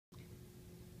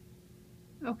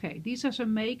Okay, these are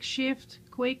some makeshift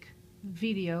quick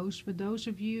videos for those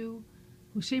of you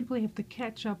who simply have to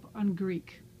catch up on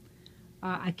Greek.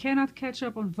 I cannot catch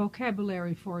up on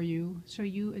vocabulary for you, so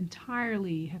you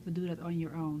entirely have to do that on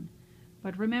your own.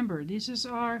 But remember, this is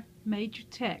our major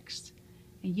text,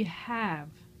 and you have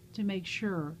to make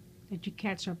sure that you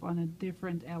catch up on the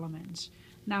different elements.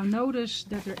 Now notice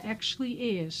that there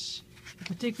actually is a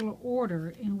particular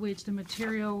order in which the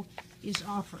material is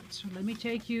offered. So let me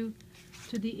take you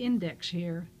to the index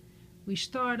here. We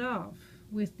start off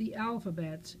with the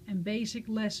alphabet and basic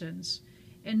lessons,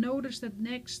 and notice that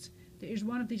next there is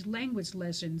one of these language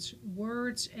lessons,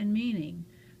 words and meaning.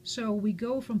 So we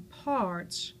go from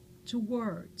parts to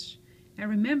words. And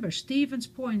remember, Stevens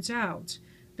points out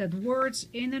that words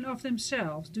in and of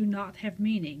themselves do not have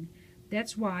meaning.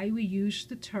 That's why we use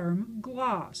the term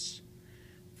gloss.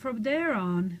 From there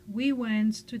on, we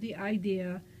went to the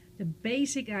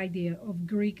basic idea of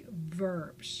Greek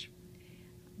verbs.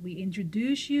 We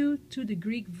introduce you to the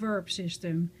Greek verb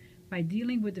system by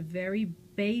dealing with the very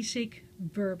basic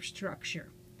verb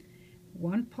structure.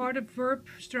 One part of verb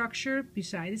structure,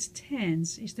 besides its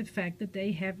tense, is the fact that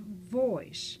they have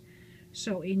voice.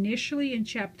 So initially in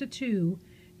chapter 2,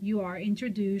 you are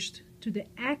introduced to the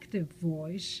active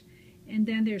voice, and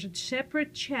then there's a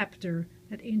separate chapter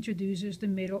that introduces the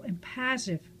middle and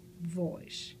passive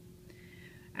voice.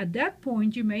 At that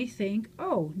point you may think,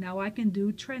 oh, now I can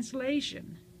do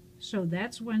translation. So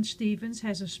that's when Stevens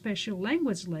has a special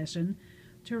language lesson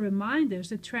to remind us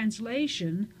that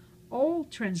all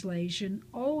translation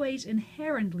always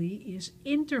inherently is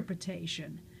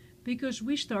interpretation, because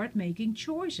we start making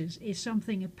choices. Is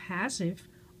something a passive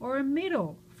or a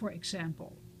middle, for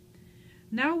example?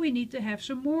 Now we need to have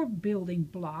some more building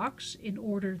blocks in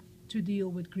order to deal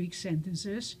with Greek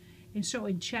sentences, and so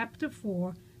in chapter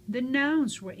 4 the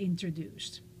nouns were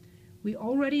introduced. We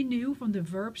already knew from the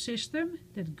verb system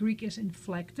that Greek is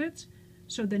inflected,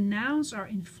 so the nouns are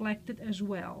inflected as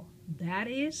well. That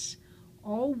is,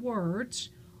 all words,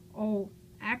 all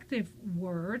active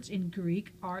words in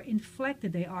Greek are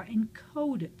inflected, they are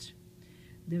encoded.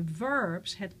 The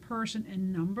verbs had person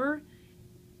and number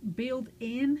built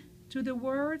in to the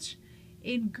words.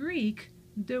 In Greek,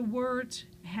 the word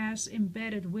has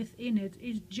embedded within it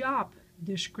is job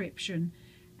description,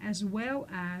 as well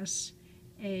as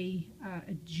a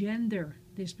gender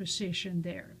disposition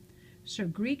there. So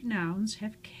Greek nouns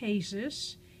have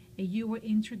cases, and you were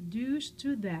introduced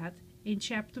to that in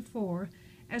chapter 4,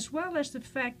 as well as the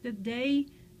fact that they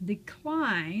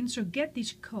decline, so get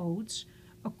these codes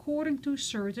according to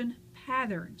certain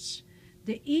patterns.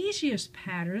 The easiest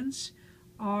patterns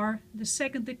are the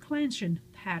second declension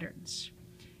patterns,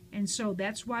 and so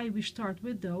that's why we start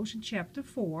with those in chapter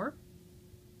 4,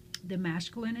 the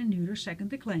masculine and neuter second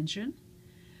declension.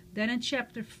 Then in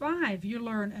chapter 5 you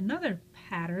learn another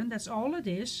pattern. That's all it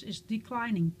is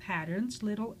declining patterns,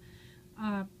 little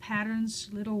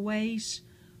little ways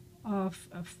of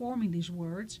forming these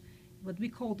words, what we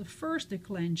call the first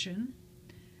declension.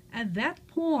 At that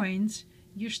point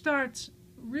you start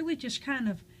really just kind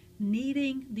of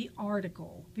needing the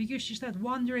article, because you start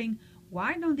wondering,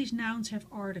 why don't these nouns have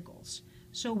articles?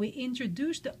 So we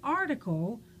introduce the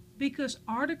article because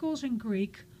articles in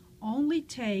Greek only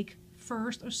take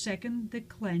first or second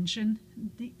declension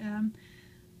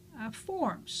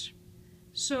forms.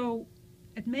 So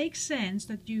it makes sense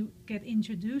that you get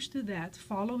introduced to that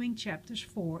following chapters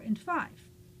 4 and 5.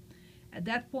 At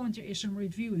that point there is some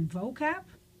review in vocab,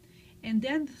 and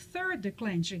then the third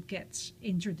declension gets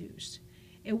introduced.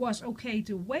 It was okay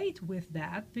to wait with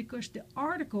that because the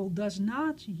article does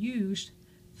not use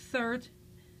third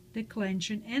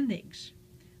declension endings.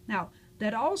 Now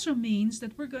that also means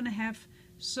that we're going to have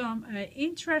some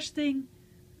interesting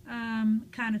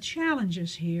kind of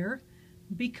challenges here,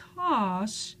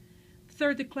 because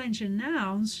third declension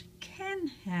nouns can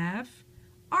have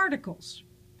articles.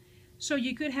 So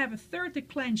you could have a third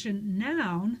declension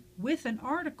noun with an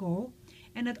article,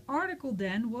 and that article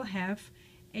then will have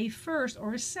a first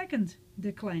or a second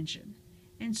declension,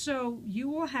 and so you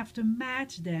will have to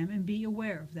match them and be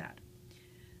aware of that.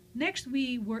 Next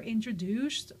we were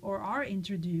introduced, or are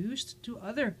introduced, to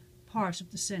other parts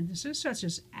of the sentences, such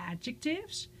as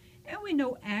adjectives, and we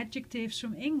know adjectives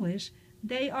from English,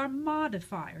 they are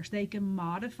modifiers. They can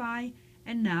modify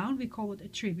a noun, we call it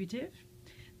attributive.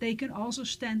 They can also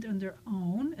stand on their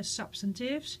own as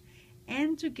substantives,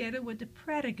 and together with the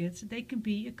predicates they can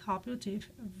be a copulative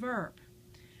verb.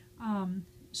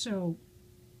 So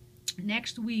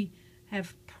next we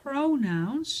have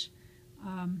pronouns.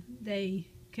 They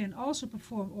can also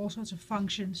perform all sorts of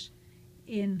functions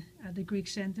in the Greek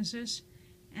sentences.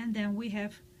 And then we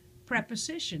have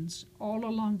prepositions all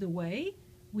along the way.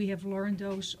 We have learned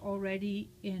those already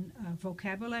in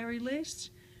vocabulary lists,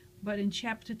 but in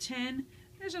chapter 10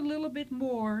 there's a little bit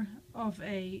more of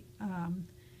an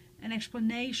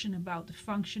explanation about the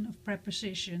function of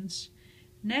prepositions.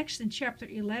 Next, in chapter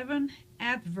 11,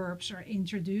 adverbs are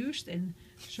introduced and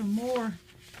some more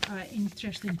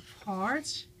interesting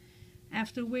parts,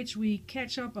 after which we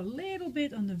catch up a little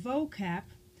bit on the vocab,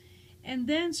 and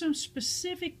then some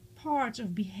specific parts of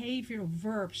behavioral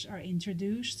verbs are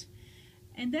introduced.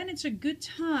 And then it's a good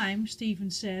time,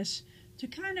 Stephen says, to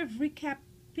kind of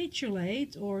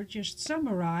recapitulate or just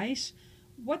summarize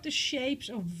what the shapes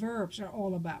of verbs are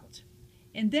all about.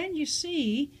 And then you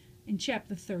see in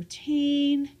chapter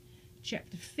 13,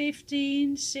 chapter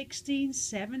 15, 16,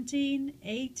 17,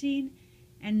 18,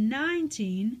 and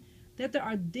 19 that there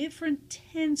are different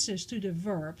tenses to the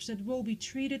verbs that will be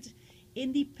treated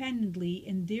independently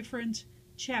in different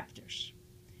chapters.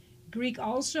 Greek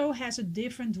also has a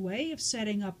different way of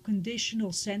setting up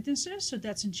conditional sentences, so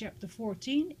that's in chapter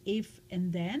 14, if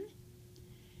and then.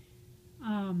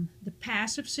 The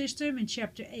passive system in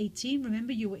chapter 18,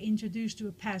 remember you were introduced to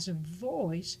a passive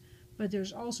voice, but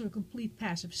there's also a complete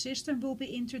passive system will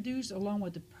be introduced along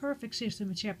with the perfect system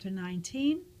in chapter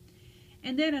 19.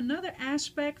 And then another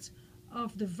aspect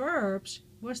of the verbs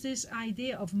was this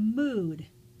idea of mood.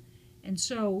 And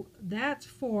so that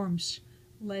forms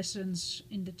lessons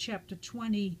in the chapter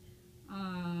 20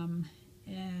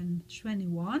 and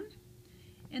 21.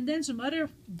 And then some other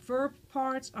verb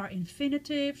parts are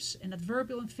infinitives and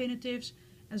adverbial infinitives,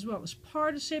 as well as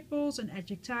participles and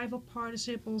adjectival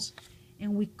participles.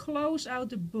 And we close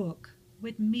out the book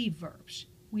with me verbs.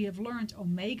 We have learned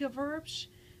omega verbs,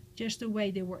 just the way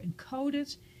they were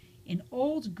encoded. In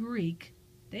Old Greek,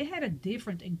 they had a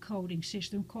different encoding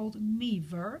system called me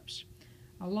verbs.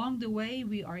 Along the way,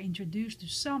 we are introduced to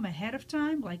some ahead of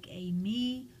time, like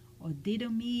eimi, or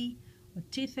didomi, or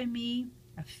tithemi,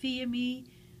 aphiemi,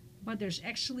 but there's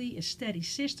actually a steady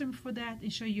system for that,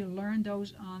 and so you learn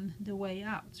those on the way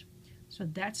out. So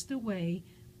that's the way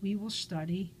we will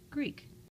study Greek.